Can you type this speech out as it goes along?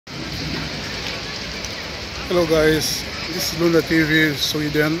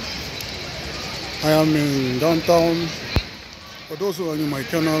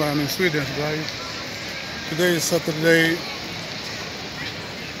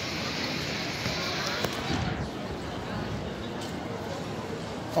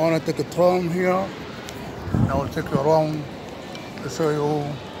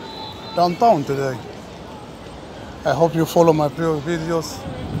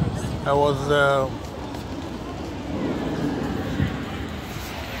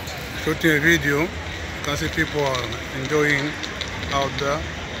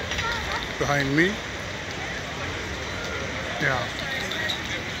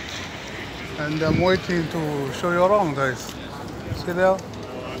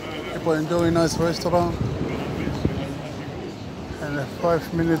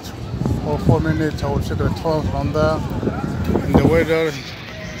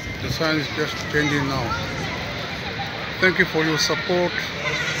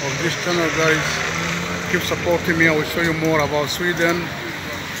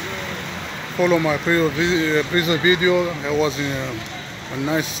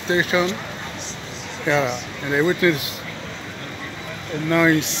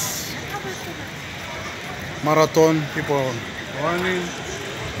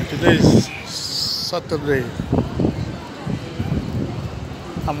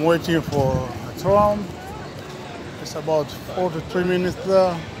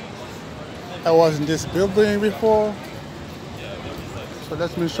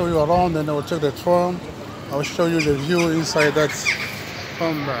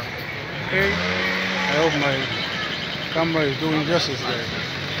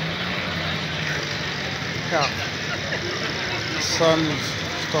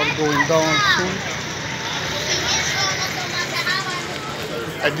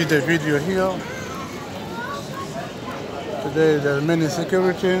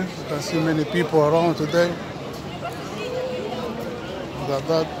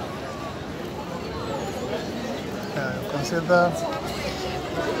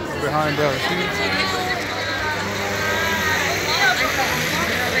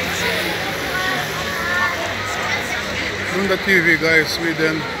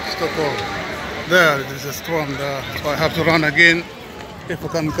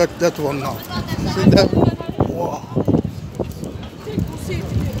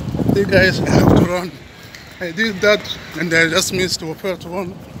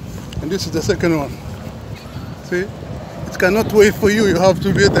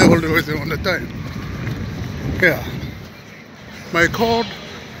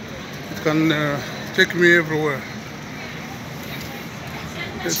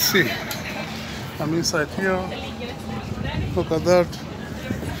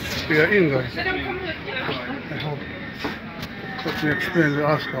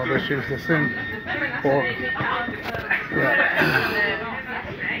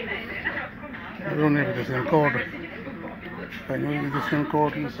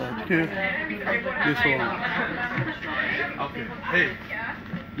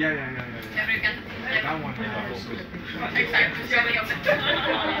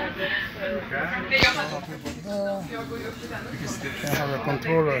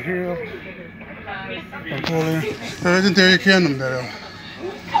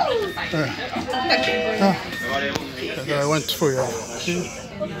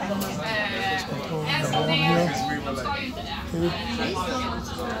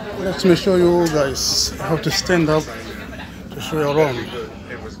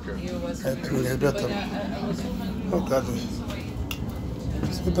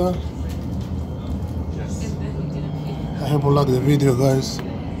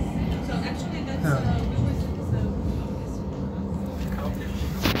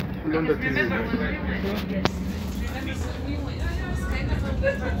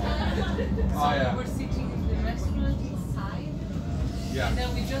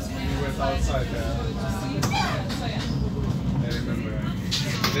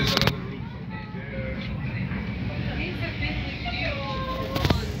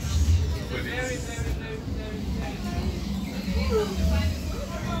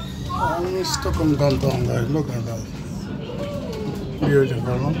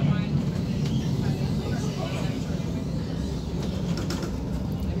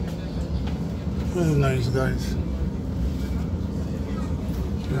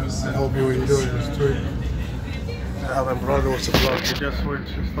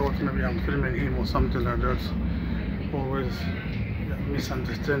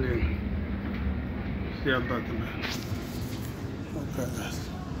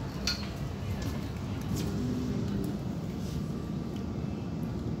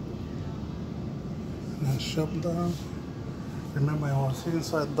shop there. Remember, I was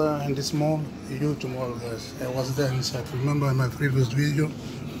inside there in this mall, a huge mall, guys. I was there inside. Remember in my previous video,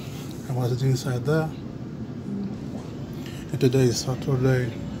 I was inside there. And today is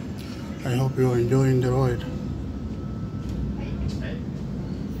Saturday. I hope you're enjoying the ride.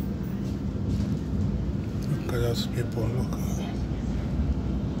 Look at those people, look.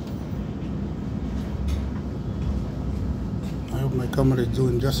 I hope my camera is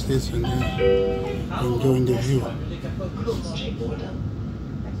doing justice and enjoying the view.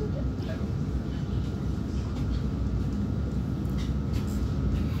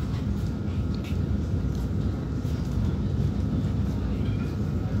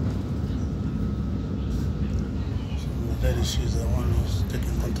 She's the one who's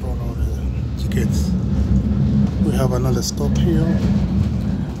taking control of the tickets. We have another stop here.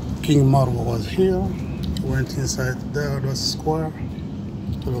 King Marwa was here. He went inside there, the square,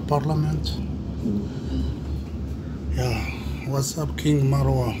 to the parliament. Yeah, what's up, King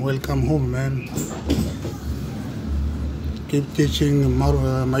Marwa? Welcome home, man. Keep teaching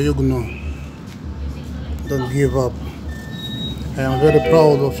Mayugno. Don't give up. I am very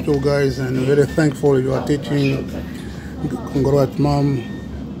proud of you guys and very thankful you are teaching. Congrats, Mom,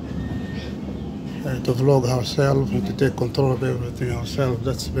 to vlog herself and to take control of everything herself.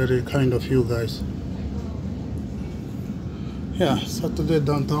 That's very kind of you guys. Yeah, Saturday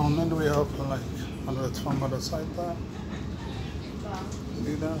downtown, and we have like another from other side there.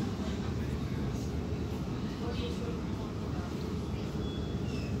 See that?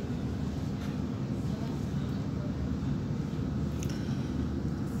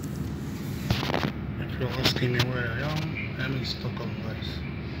 If you're asking me where I am, I'm in Stockholm, guys.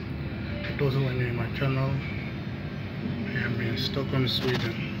 For those who are new in my channel, I am in Stockholm,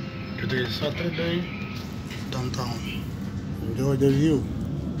 Sweden. Today is Saturday, downtown. Enjoy the view.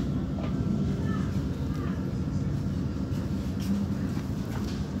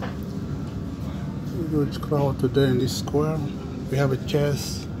 Huge crowd today in this square. We have a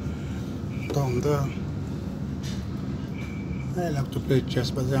chess down there. I like to play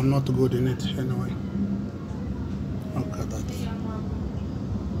chess, but I'm not good in it anyway. Look at that.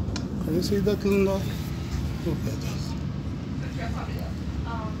 Can you see that, Linda? Look at that.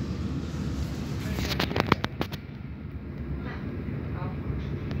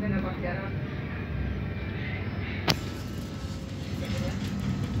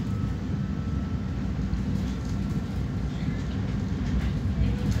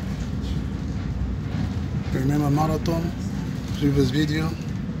 Remember marathon? Previous video?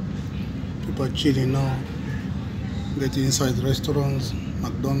 People are chilling now. Getting inside restaurants,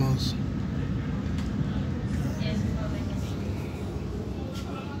 McDonald's.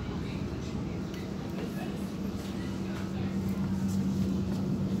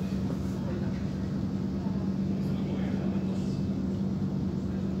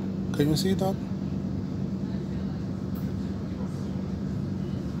 Can you see that?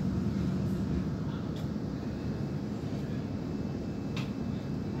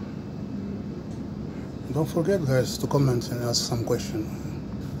 Don't forget, guys, to comment and ask some questions.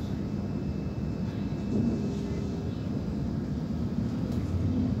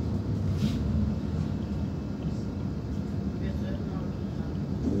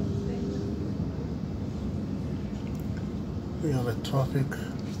 We have a traffic,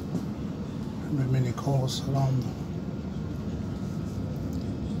 many cars around.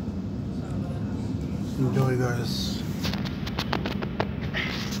 Enjoy, guys.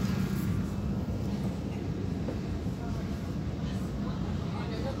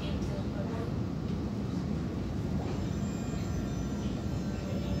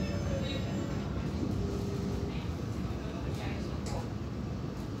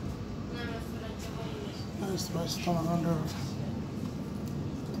 Nice restaurant under.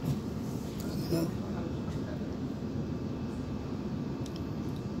 Yeah.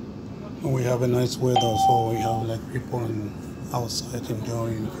 We have a nice weather, so we have like people outside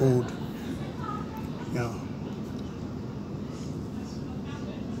enjoying food. Yeah.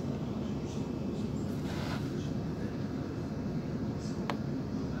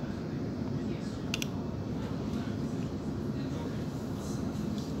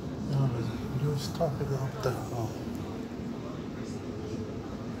 There's traffic out there. Oh.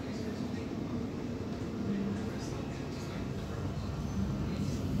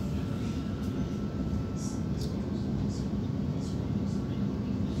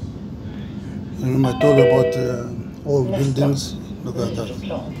 Remember I told you about old buildings. Look at that.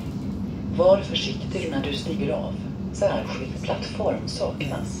 Var försiktig när du stiger av. Särskild plattform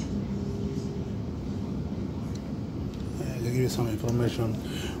saknas. give you some information.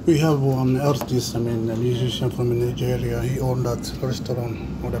 We have one artist, a musician from Nigeria. He owned that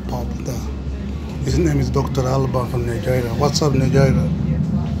restaurant or the pub there. His name is Dr. Alban from Nigeria. What's up, Nigeria?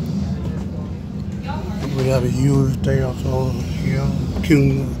 We have a huge theater here.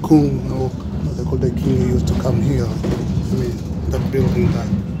 King Kung, or what they call the king, he used to come here. That building there.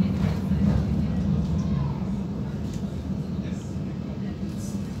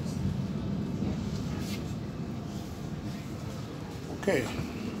 Okay,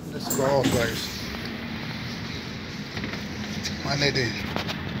 let's go off, guys. My lady.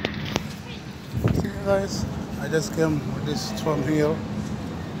 See you guys. I just came with this tram here.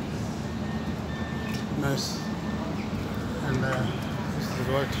 Nice. And this is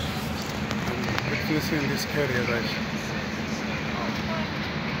what I'm witnessing in this area, guys.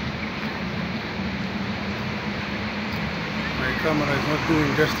 My camera is not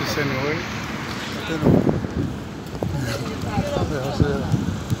doing justice anyway. But you know.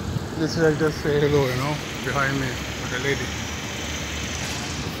 This is just say hello, behind me with a lady.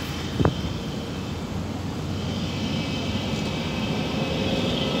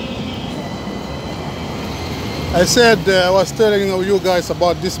 I said I was telling you guys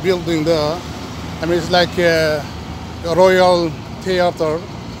about this building there. It's like a royal theater.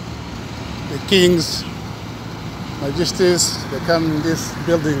 The kings, majesties, they come in this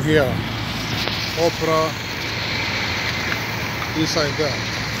building here. Opera. Inside there.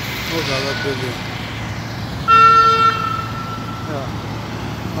 Look at that building. Yeah.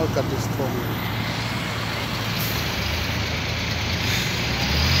 Look at this tram.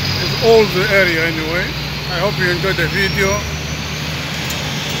 It's all the area anyway. I hope you enjoyed the video.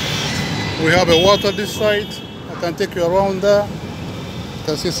 We have a water this side. I can take you around there. You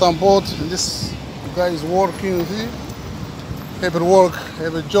can see some boats. And this guy is working, you see? Every work,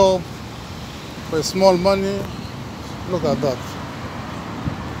 every job for small money. Look at that.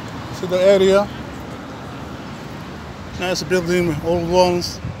 See the area, nice building, old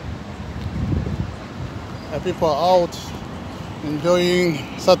ones. People are out enjoying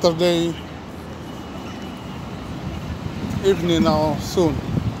Saturday evening now soon.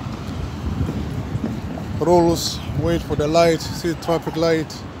 Rules, wait for the light, see the traffic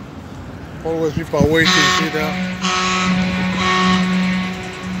light. Always people are waiting, see there.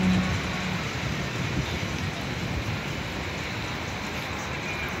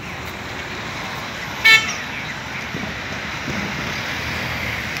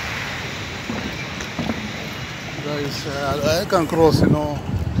 Guys, I can cross,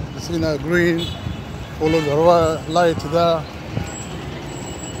 it's in a green, follow the light there,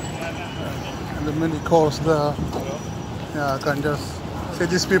 and the many cars there. Yeah, I can just see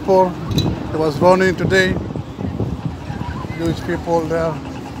these people. It was running today. Huge people there.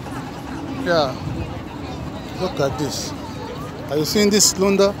 Yeah, look at this. Are you seeing this,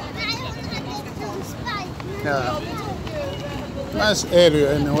 Lunda? Yeah. Nice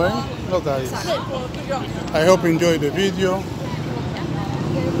area anyway. Look at it. I hope you enjoyed the video.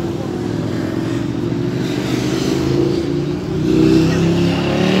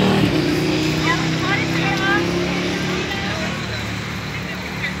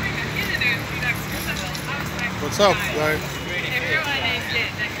 What's up, guys?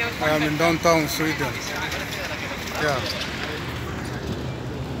 I am in downtown Sweden. Yeah.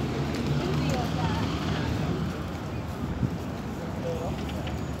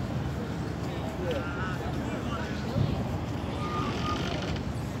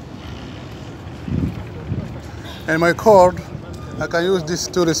 And my card, I can use this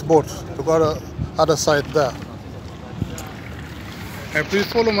tourist boat to go to the other side there. And please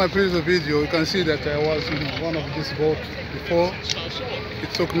follow my previous video. You can see that I was in one of these boats before. It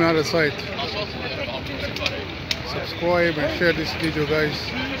took me other side. Subscribe and share this video, guys.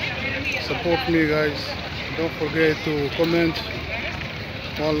 Support me, guys. Don't forget to comment.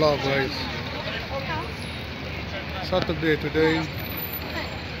 One love, guys. Saturday today.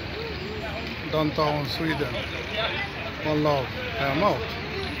 Downtown Sweden. One love. I am out.